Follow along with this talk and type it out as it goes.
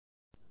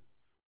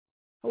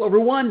Hello,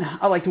 everyone.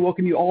 I'd like to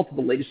welcome you all to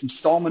the latest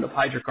installment of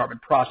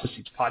Hydrocarbon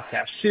Processing's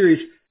podcast series,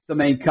 The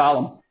Main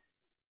Column.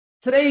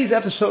 Today's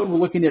episode, we're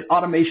looking at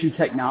automation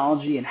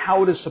technology and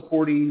how it is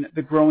supporting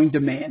the growing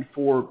demand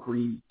for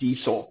green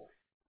diesel.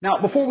 Now,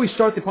 before we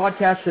start the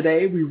podcast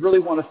today, we really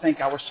want to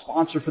thank our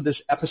sponsor for this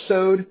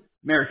episode,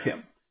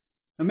 Americhem.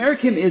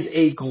 Americhem is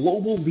a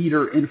global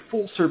leader in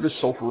full-service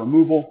sulfur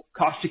removal,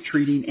 caustic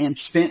treating, and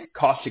spent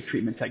caustic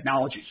treatment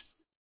technologies.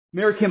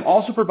 Americhem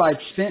also provides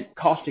spent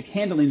caustic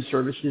handling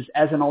services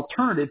as an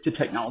alternative to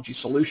technology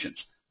solutions.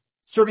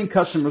 Serving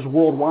customers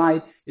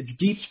worldwide, its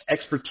deep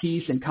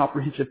expertise and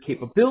comprehensive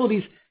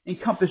capabilities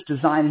encompass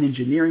design and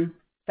engineering,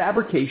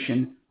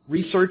 fabrication,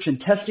 research and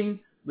testing,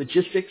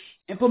 logistics,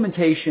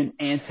 implementation,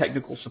 and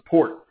technical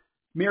support.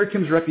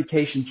 Americhem's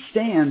reputation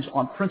stands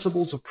on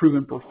principles of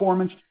proven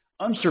performance,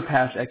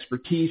 unsurpassed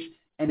expertise,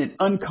 and an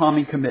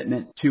uncommon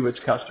commitment to its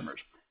customers.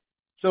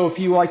 So if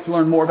you would like to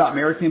learn more about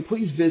Americhem,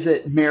 please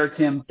visit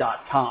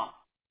americhem.com.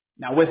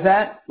 Now with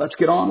that, let's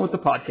get on with the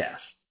podcast.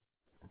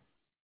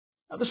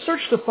 Now, the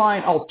search to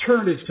find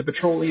alternatives to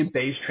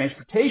petroleum-based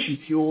transportation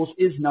fuels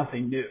is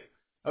nothing new.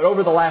 But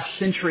over the last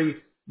century,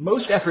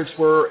 most efforts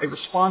were a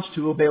response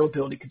to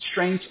availability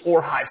constraints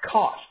or high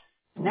costs.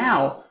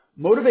 Now,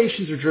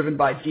 motivations are driven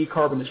by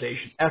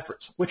decarbonization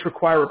efforts, which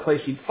require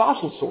replacing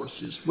fossil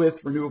sources with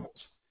renewables.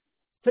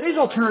 Today's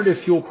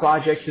alternative fuel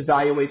projects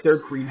evaluate their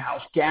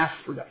greenhouse gas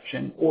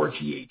reduction, or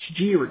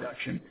GHG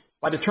reduction,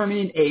 by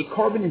determining a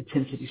carbon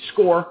intensity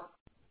score,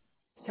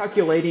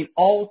 calculating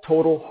all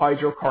total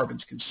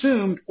hydrocarbons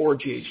consumed, or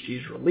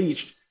GHGs released,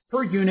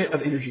 per unit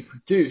of energy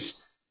produced.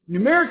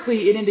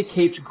 Numerically, it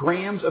indicates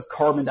grams of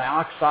carbon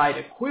dioxide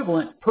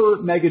equivalent per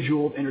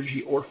megajoule of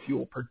energy or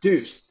fuel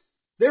produced.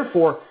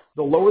 Therefore,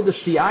 the lower the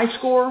CI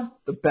score,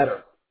 the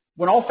better.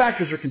 When all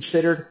factors are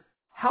considered,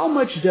 how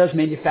much does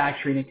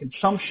manufacturing and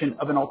consumption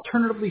of an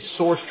alternatively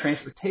sourced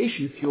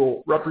transportation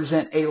fuel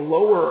represent a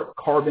lower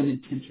carbon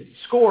intensity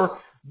score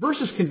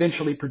versus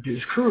conventionally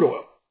produced crude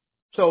oil?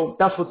 So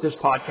that's what this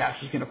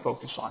podcast is going to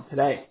focus on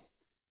today.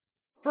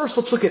 First,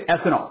 let's look at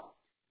ethanol.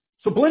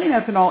 So blending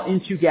ethanol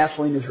into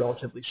gasoline is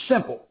relatively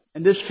simple,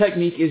 and this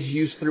technique is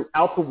used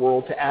throughout the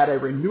world to add a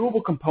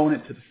renewable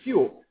component to the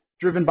fuel,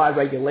 driven by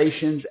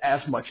regulations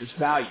as much as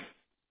value.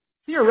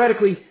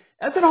 Theoretically,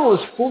 ethanol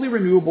is fully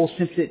renewable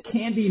since it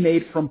can be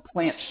made from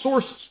plant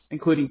sources,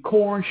 including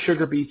corn,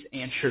 sugar beets,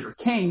 and sugar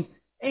cane,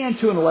 and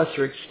to a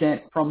lesser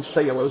extent from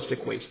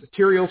cellulosic waste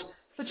materials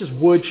such as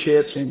wood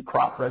chips and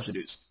crop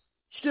residues.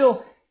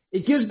 Still,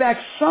 it gives back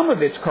some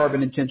of its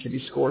carbon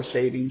intensity score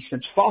savings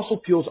since fossil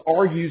fuels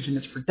are used in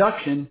its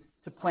production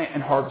to plant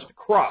and harvest the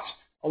crops,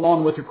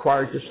 along with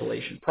required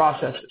distillation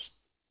processes.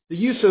 The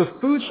use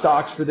of food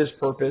stocks for this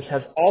purpose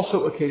has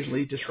also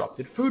occasionally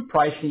disrupted food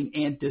pricing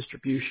and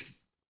distribution.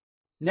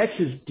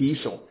 Next is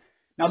diesel.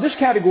 Now this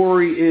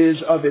category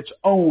is of its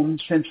own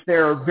since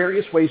there are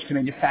various ways to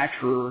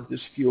manufacture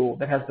this fuel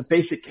that has the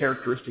basic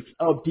characteristics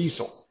of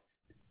diesel.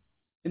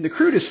 In the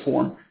crudest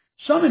form,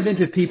 some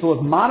inventive people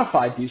have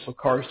modified diesel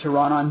cars to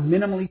run on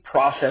minimally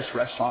processed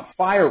restaurant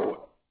fire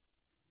oil.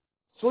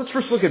 So let's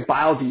first look at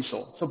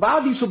biodiesel. So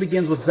biodiesel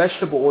begins with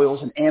vegetable oils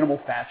and animal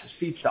fats as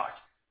feedstocks,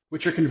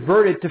 which are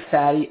converted to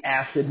fatty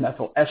acid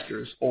methyl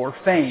esters, or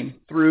FAME,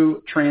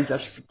 through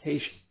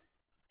transesterification.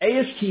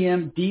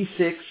 ASTM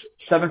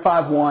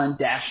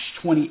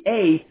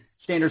D6751-20A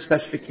standard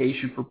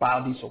specification for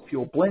biodiesel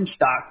fuel blend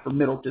stock for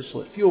middle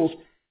distillate fuels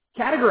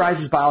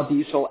categorizes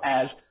biodiesel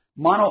as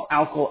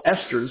monoalkyl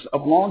esters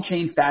of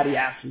long-chain fatty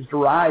acids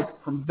derived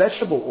from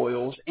vegetable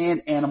oils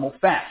and animal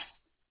fats.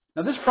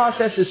 Now this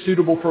process is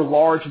suitable for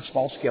large and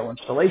small-scale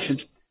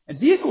installations, and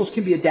vehicles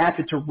can be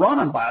adapted to run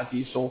on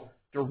biodiesel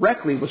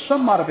directly with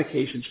some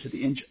modifications to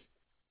the engine.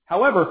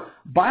 However,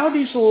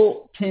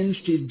 biodiesel tends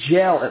to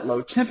gel at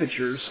low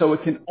temperatures, so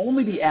it can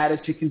only be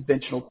added to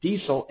conventional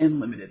diesel in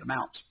limited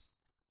amounts.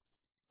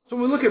 So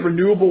when we look at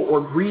renewable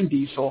or green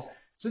diesel,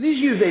 so these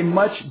use a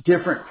much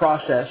different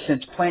process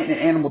since plant and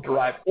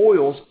animal-derived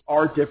oils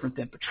are different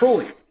than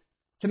petroleum.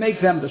 To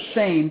make them the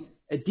same,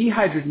 a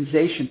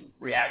dehydrogenation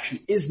reaction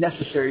is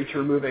necessary to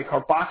remove a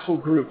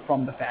carboxyl group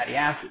from the fatty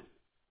acid.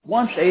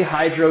 Once a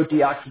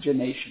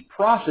hydrodeoxygenation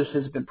process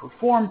has been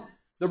performed,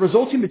 the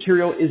resulting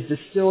material is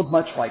distilled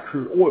much like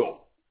crude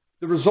oil.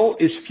 The result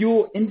is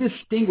fuel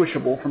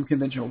indistinguishable from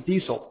conventional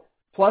diesel,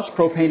 plus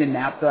propane and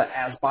naphtha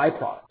as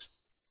byproducts.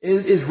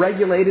 It is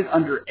regulated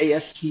under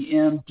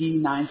ASTM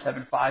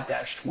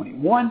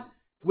D975-21,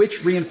 which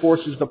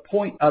reinforces the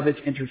point of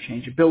its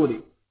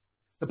interchangeability.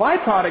 The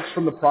byproducts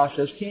from the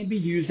process can be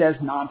used as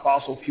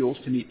non-fossil fuels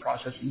to meet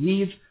processing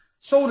needs,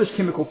 sold as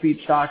chemical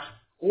feedstocks,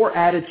 or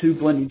added to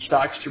blending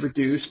stocks to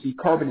reduce the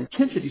carbon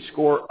intensity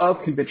score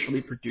of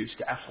conventionally produced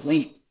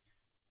gasoline.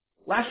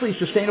 Lastly,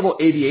 sustainable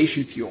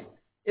aviation fuel.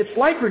 It's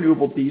like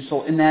renewable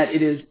diesel in that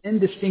it is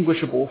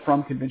indistinguishable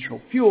from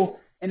conventional fuel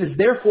and is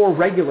therefore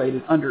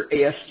regulated under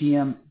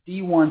ASTM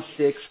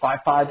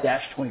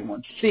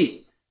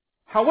D1655-21C.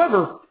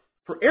 However,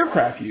 for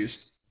aircraft use,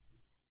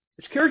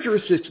 its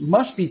characteristics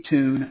must be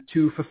tuned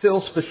to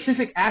fulfill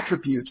specific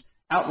attributes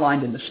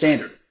outlined in the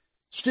standard.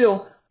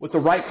 Still, With the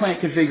right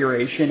plant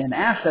configuration and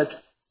assets,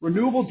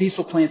 renewable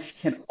diesel plants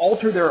can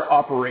alter their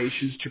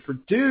operations to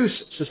produce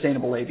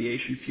sustainable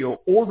aviation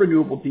fuel or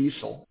renewable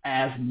diesel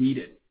as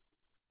needed.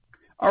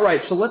 All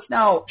right, so let's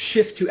now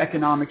shift to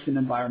economics and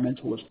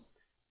environmentalism.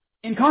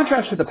 In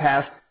contrast to the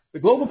past, the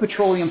global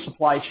petroleum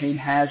supply chain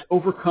has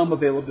overcome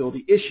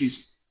availability issues,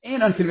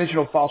 and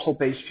unconventional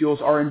fossil-based fuels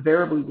are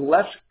invariably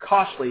less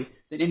costly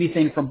than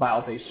anything from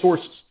bio-based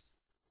sources.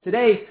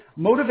 Today,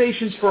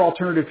 motivations for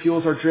alternative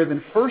fuels are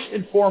driven first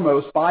and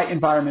foremost by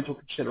environmental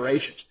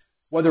considerations,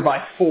 whether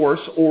by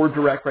force or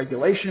direct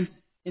regulation,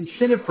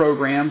 incentive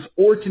programs,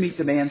 or to meet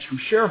demands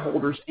from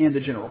shareholders and the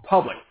general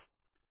public.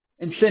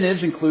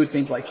 Incentives include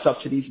things like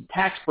subsidies and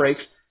tax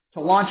breaks to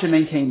launch and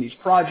maintain these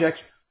projects,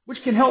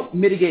 which can help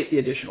mitigate the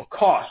additional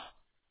costs.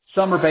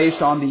 Some are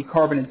based on the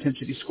carbon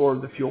intensity score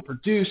of the fuel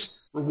produced,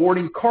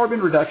 rewarding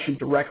carbon reduction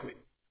directly.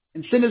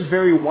 Incentives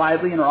vary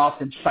widely and are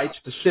often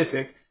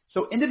site-specific,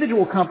 so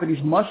individual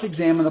companies must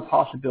examine the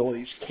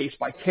possibilities case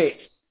by case.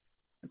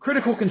 The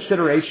critical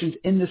considerations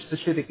in this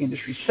specific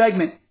industry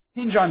segment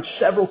hinge on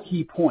several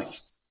key points.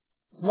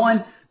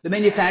 One, the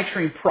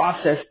manufacturing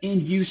process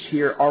and use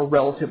here are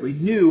relatively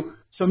new,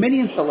 so many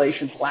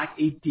installations lack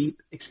a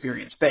deep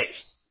experience base.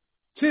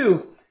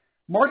 Two,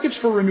 markets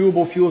for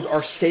renewable fuels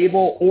are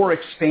stable or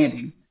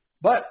expanding,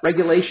 but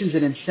regulations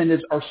and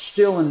incentives are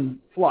still in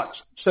flux,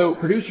 so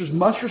producers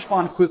must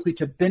respond quickly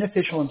to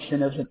beneficial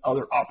incentives and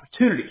other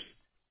opportunities.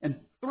 And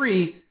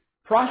three,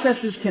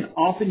 processes can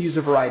often use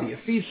a variety of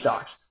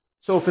feedstocks,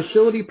 so a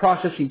facility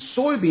processing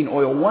soybean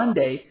oil one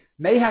day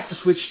may have to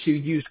switch to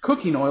used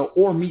cooking oil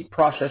or meat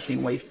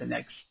processing waste the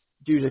next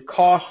due to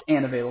cost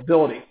and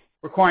availability,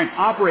 requiring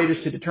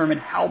operators to determine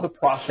how the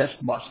process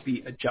must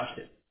be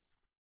adjusted.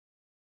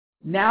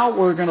 Now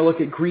we're going to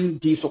look at green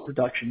diesel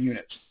production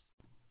units.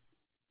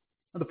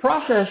 Now, the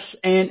process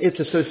and its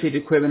associated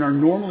equipment are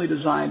normally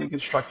designed and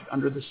constructed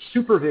under the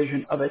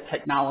supervision of a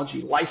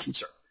technology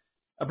licensor.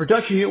 A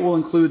production unit will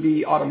include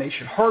the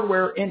automation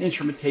hardware and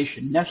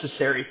instrumentation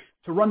necessary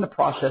to run the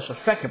process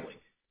effectively,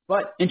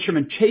 but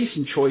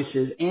instrumentation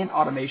choices and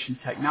automation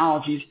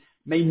technologies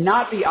may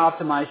not be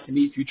optimized to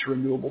meet future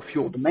renewable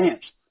fuel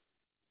demands.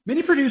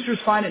 Many producers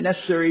find it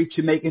necessary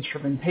to make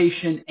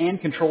instrumentation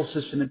and control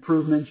system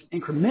improvements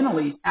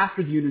incrementally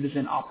after the unit is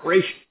in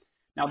operation.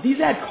 Now, these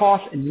add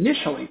costs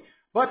initially,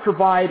 but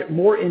provide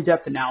more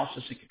in-depth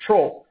analysis and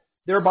control,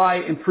 thereby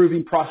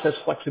improving process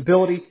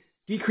flexibility,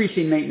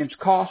 decreasing maintenance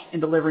costs,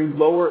 and delivering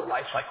lower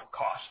lifecycle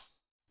costs.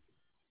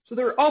 So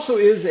there also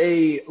is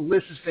a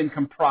list that's been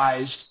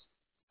comprised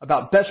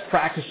about best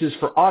practices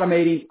for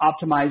automating,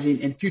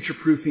 optimizing, and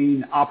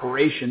future-proofing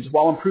operations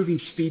while improving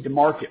speed to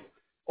market.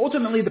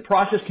 Ultimately, the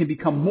process can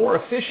become more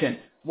efficient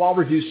while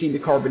reducing the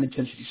carbon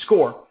intensity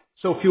score,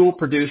 so fuel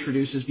produced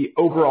reduces the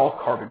overall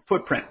carbon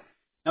footprint.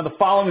 Now, the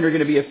following are going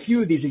to be a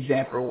few of these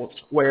examples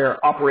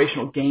where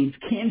operational gains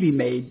can be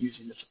made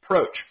using this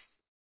approach.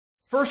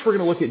 First, we're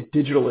going to look at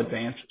digital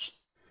advances.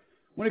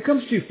 When it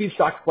comes to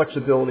feedstock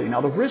flexibility,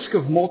 now the risk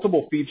of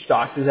multiple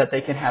feedstocks is that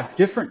they can have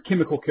different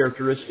chemical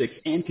characteristics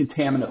and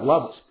contaminant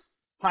levels.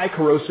 High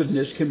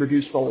corrosiveness can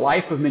reduce the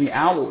life of many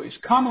alloys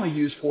commonly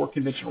used for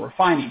conventional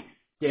refining,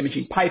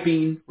 damaging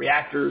piping,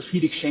 reactors,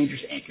 heat exchangers,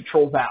 and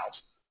control valves.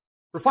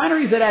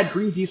 Refineries that add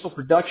green diesel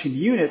production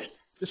units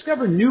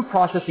discover new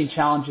processing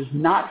challenges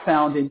not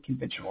found in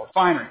conventional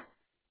refinery.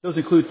 Those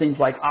include things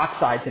like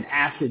oxides and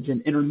acids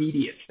and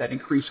intermediates that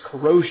increase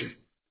corrosion.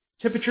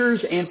 Temperatures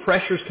and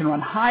pressures can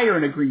run higher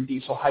in a green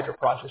diesel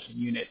hydroprocessing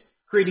unit,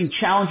 creating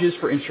challenges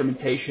for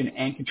instrumentation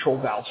and control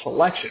valve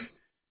selection.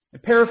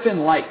 And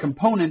paraffin-like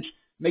components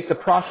make the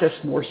process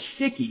more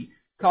sticky,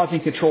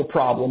 causing control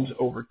problems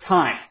over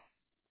time.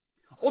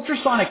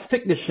 Ultrasonic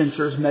thickness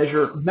sensors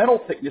measure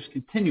metal thickness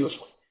continuously,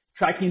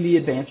 tracking the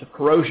advance of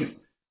corrosion.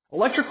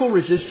 Electrical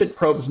resistant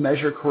probes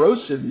measure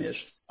corrosiveness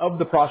of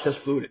the process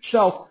fluid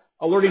itself,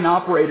 alerting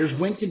operators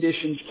when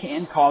conditions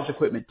can cause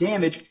equipment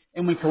damage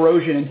and when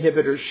corrosion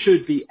inhibitors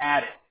should be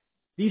added.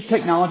 These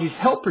technologies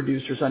help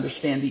producers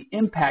understand the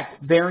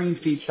impact varying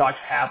feedstocks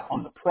have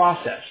on the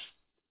process.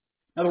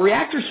 Now, the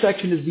reactor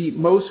section is the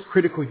most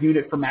critical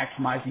unit for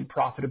maximizing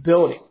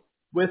profitability,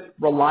 with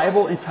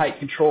reliable and tight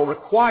control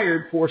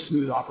required for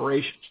smooth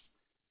operations.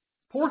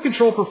 Poor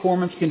control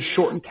performance can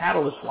shorten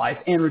catalyst life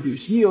and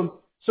reduce yield,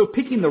 so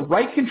picking the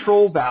right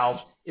control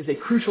valves is a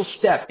crucial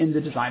step in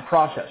the design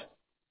process.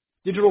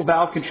 Digital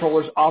valve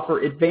controllers offer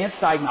advanced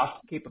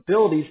diagnostic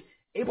capabilities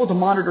able to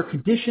monitor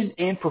condition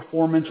and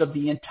performance of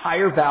the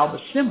entire valve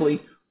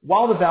assembly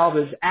while the valve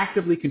is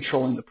actively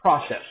controlling the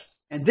process.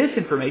 And this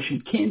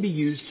information can be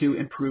used to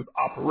improve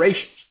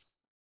operations.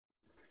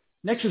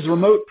 Next is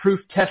remote proof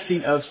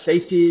testing of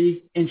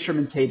safety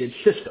instrumentated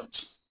systems.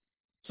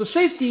 So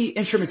safety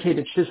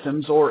instrumentated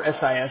systems, or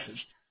SISs,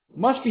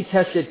 must be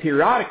tested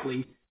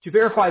periodically to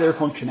verify their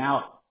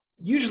functionality.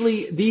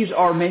 Usually, these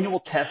are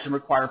manual tests and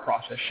require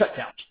process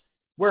shutdowns.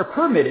 Where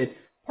permitted,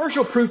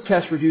 partial proof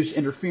tests reduce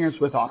interference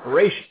with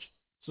operations.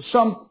 So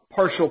some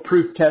partial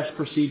proof test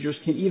procedures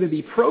can even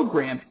be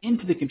programmed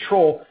into the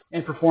control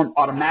and performed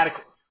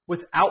automatically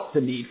without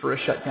the need for a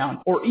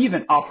shutdown or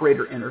even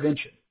operator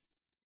intervention.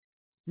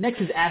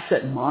 Next is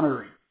asset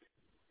monitoring.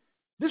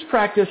 This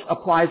practice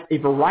applies a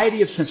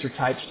variety of sensor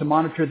types to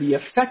monitor the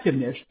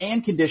effectiveness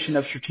and condition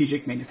of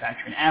strategic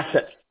manufacturing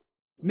assets.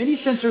 Many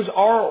sensors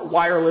are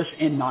wireless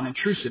and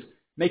non-intrusive,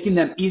 making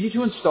them easy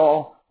to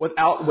install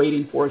without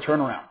waiting for a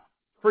turnaround.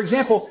 For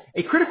example,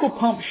 a critical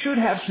pump should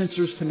have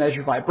sensors to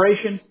measure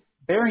vibration,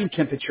 bearing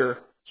temperature,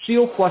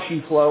 seal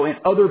flushing flow, and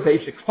other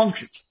basic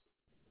functions.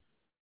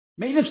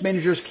 Maintenance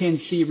managers can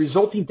see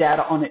resulting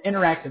data on an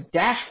interactive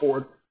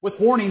dashboard with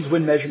warnings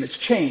when measurements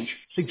change,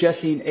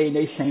 suggesting a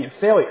nascent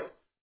failure.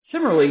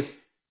 Similarly,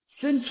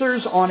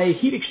 sensors on a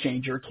heat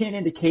exchanger can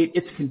indicate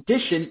its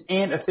condition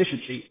and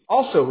efficiency,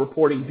 also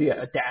reporting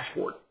via a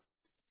dashboard.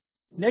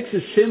 Next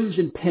is SIMS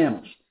and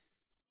PIMS.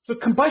 So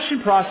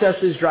combustion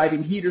processes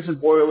driving heaters and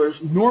boilers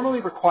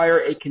normally require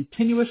a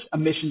continuous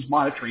emissions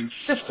monitoring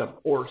system,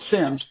 or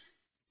SIMS,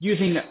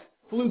 using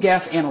flue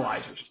gas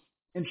analyzers.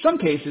 In some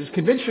cases,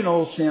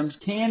 conventional SIMS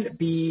can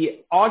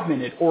be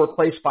augmented or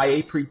replaced by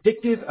a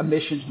predictive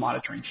emissions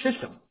monitoring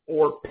system,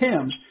 or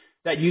PIMS,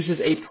 that uses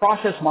a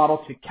process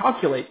model to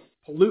calculate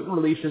pollutant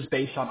releases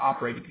based on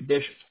operating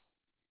conditions.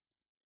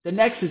 The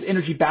next is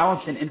energy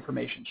balance and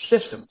information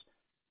systems.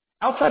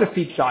 Outside of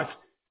feedstocks,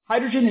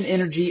 hydrogen and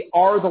energy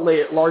are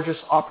the largest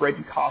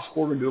operating costs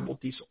for renewable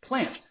diesel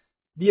plants.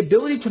 The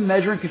ability to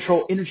measure and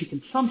control energy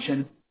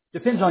consumption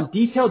depends on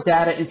detailed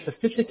data and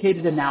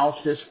sophisticated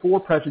analysis for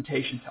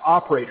presentation to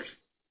operators.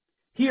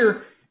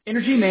 Here,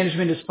 energy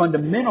management is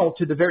fundamental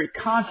to the very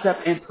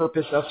concept and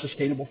purpose of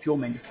sustainable fuel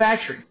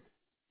manufacturing.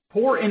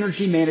 Poor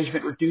energy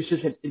management reduces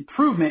an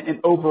improvement in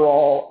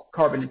overall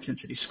carbon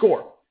intensity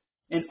score.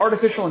 An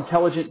artificial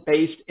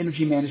intelligence-based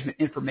energy management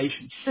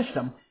information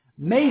system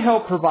may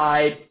help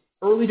provide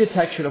early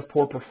detection of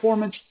poor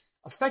performance,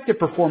 effective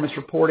performance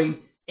reporting,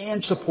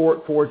 and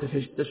support for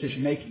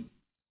decision-making.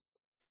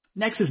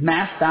 Next is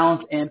mass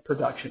balance and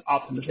production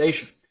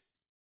optimization.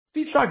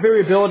 Feedstock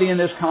variability in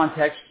this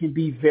context can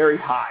be very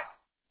high.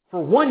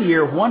 For 1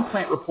 year, one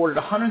plant reported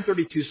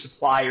 132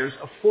 suppliers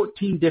of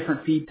 14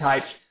 different feed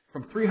types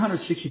from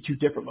 362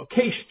 different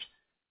locations.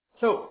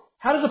 So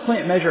how does a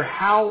plant measure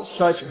how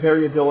such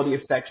variability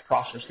affects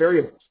process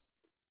variables?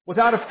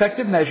 Without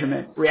effective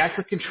measurement,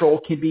 reactor control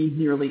can be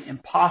nearly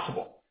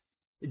impossible.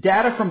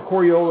 Data from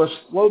Coriolis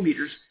flow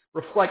meters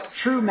reflect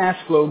true mass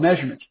flow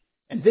measurements,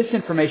 and this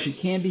information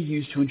can be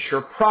used to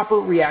ensure proper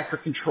reactor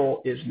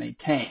control is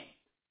maintained.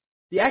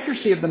 The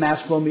accuracy of the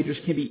mass flow meters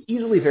can be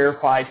easily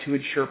verified to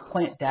ensure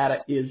plant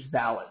data is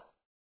valid.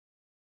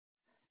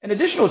 An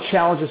additional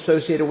challenge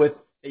associated with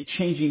a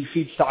changing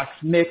feedstocks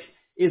mix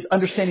is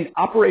understanding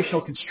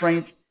operational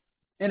constraints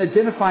and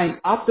identifying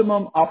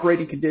optimum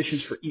operating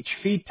conditions for each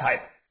feed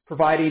type,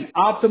 providing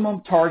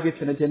optimum targets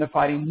and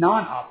identifying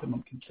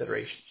non-optimum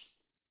considerations.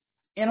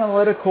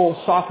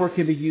 Analytical software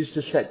can be used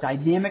to set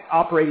dynamic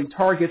operating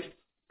targets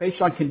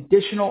based on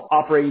conditional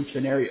operating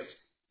scenarios.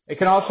 It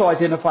can also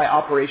identify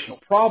operational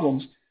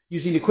problems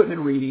using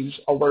equipment readings,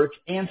 alerts,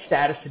 and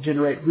status to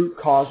generate root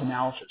cause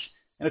analysis.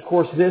 And of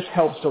course, this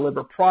helps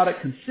deliver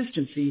product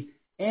consistency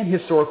and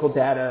historical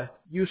data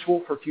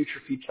useful for future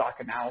feedstock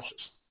analysis.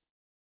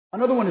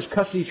 Another one is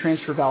custody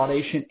transfer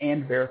validation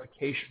and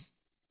verification.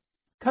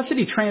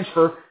 Custody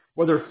transfer,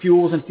 whether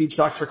fuels and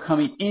feedstocks are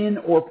coming in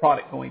or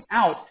product going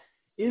out,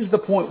 is the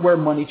point where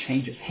money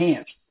changes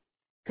hands.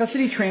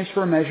 Custody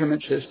transfer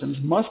measurement systems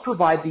must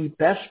provide the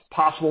best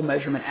possible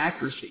measurement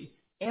accuracy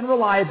and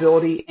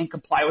reliability and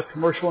comply with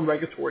commercial and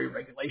regulatory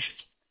regulations.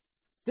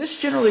 This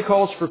generally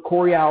calls for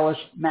Coriolis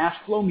mass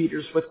flow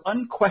meters with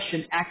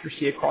unquestioned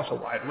accuracy across a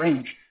wide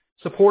range,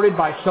 supported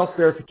by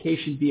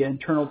self-verification via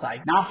internal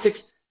diagnostics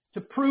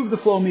to prove the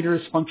flow meter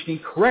is functioning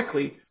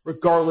correctly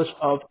regardless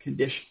of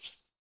conditions.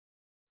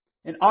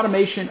 And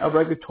automation of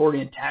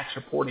regulatory and tax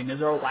reporting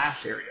is our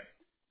last area.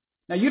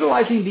 Now,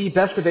 utilizing the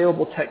best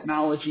available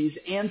technologies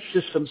and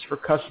systems for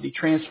custody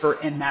transfer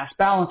and mass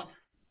balance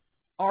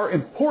are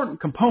important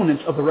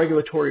components of the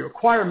regulatory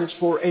requirements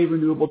for a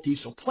renewable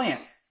diesel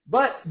plant.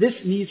 But this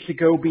needs to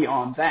go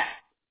beyond that.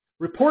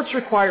 Reports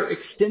require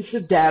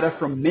extensive data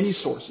from many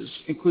sources,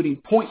 including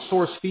point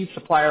source feed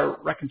supplier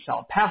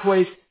reconciled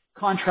pathways,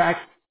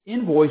 contracts,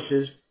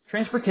 invoices,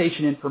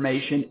 transportation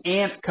information,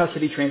 and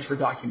custody transfer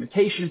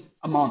documentation,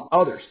 among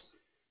others.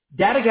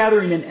 Data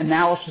gathering and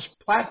analysis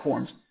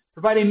platforms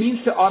provide a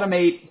means to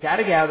automate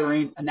data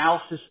gathering,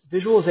 analysis,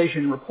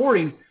 visualization, and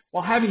reporting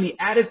while having the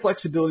added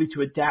flexibility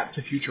to adapt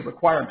to future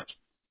requirements.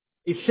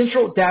 A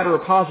central data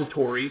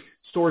repository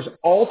stores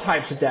all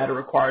types of data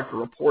required for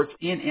reports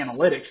and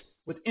analytics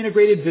with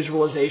integrated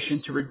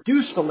visualization to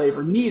reduce the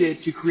labor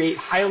needed to create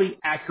highly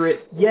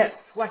accurate yet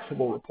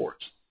flexible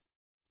reports.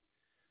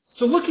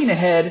 So looking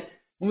ahead,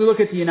 when we look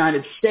at the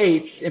United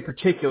States in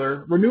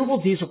particular,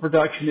 renewable diesel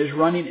production is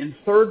running in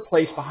third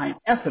place behind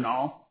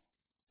ethanol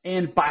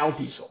and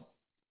biodiesel.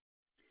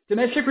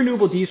 Domestic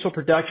renewable diesel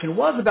production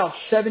was about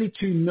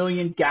 72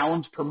 million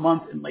gallons per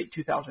month in late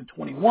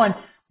 2021,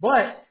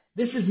 but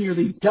this is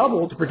nearly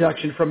double the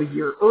production from a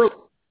year earlier.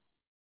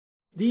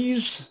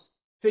 These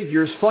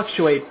figures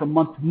fluctuate from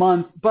month to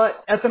month,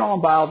 but ethanol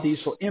and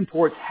biodiesel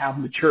imports have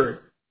matured.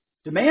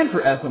 Demand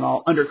for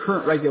ethanol under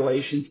current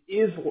regulations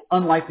is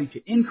unlikely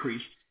to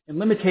increase, and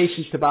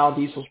limitations to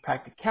biodiesel's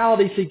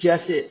practicality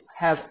suggest it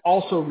has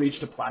also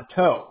reached a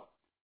plateau.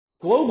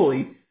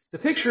 Globally, the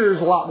picture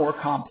is a lot more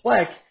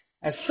complex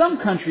as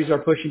some countries are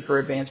pushing for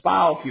advanced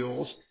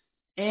biofuels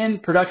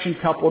and production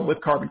coupled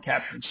with carbon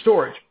capture and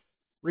storage.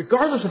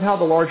 Regardless of how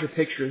the larger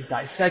picture is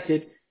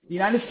dissected, the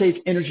United States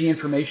Energy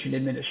Information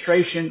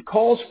Administration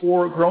calls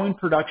for growing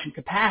production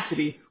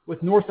capacity,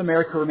 with North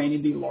America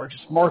remaining the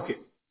largest market.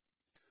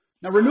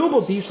 Now,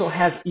 renewable diesel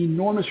has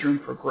enormous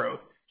room for growth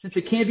since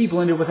it can be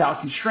blended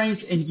without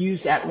constraints and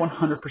used at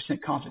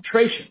 100%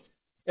 concentration.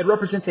 It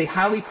represents a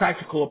highly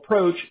practical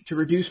approach to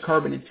reduce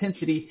carbon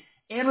intensity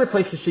and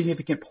replace a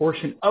significant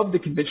portion of the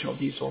conventional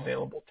diesel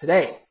available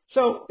today.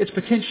 So its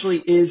potentially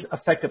is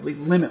effectively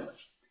limitless.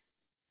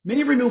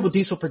 Many renewable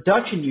diesel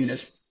production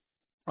units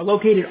are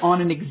located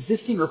on an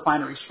existing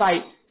refinery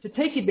site to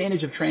take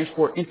advantage of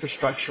transport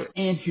infrastructure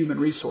and human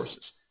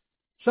resources.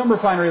 Some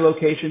refinery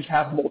locations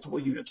have multiple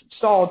units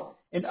installed,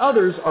 and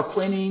others are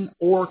planning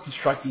or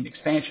constructing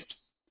expansions.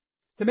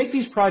 To make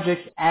these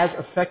projects as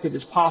effective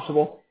as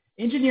possible,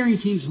 engineering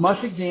teams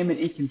must examine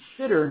and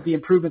consider the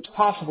improvements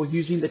possible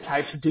using the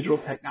types of digital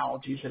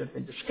technologies that have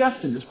been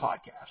discussed in this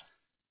podcast.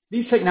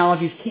 These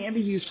technologies can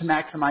be used to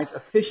maximize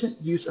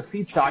efficient use of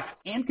feedstocks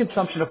and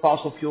consumption of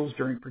fossil fuels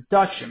during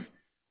production.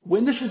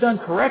 When this is done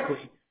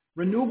correctly,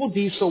 renewable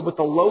diesel with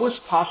the lowest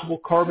possible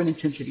carbon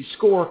intensity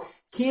score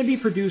can be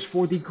produced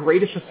for the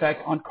greatest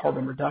effect on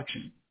carbon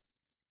reduction.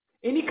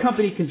 Any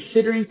company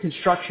considering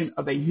construction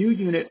of a new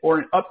unit or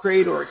an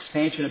upgrade or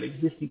expansion of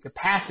existing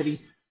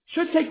capacity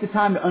should take the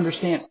time to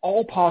understand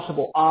all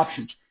possible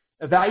options,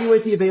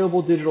 evaluate the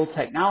available digital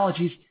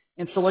technologies,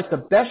 and select the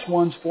best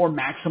ones for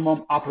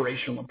maximum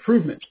operational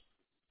improvements.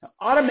 Now,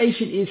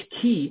 automation is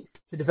key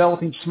to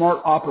developing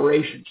smart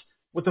operations,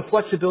 with the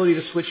flexibility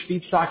to switch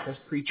feedstocks as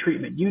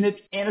pretreatment units,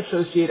 and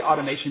associated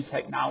automation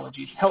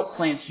technologies help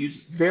plants use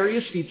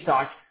various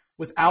feedstocks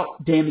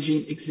without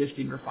damaging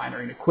existing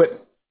refinery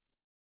equipment.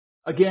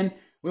 Again,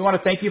 we want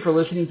to thank you for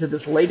listening to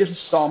this latest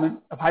installment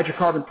of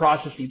Hydrocarbon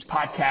Processing's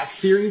podcast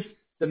series,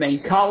 The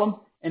Main Column.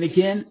 And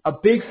again, a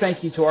big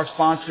thank you to our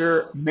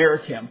sponsor,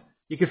 Americhem.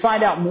 You can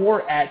find out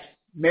more at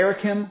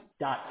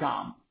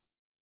americhem.com.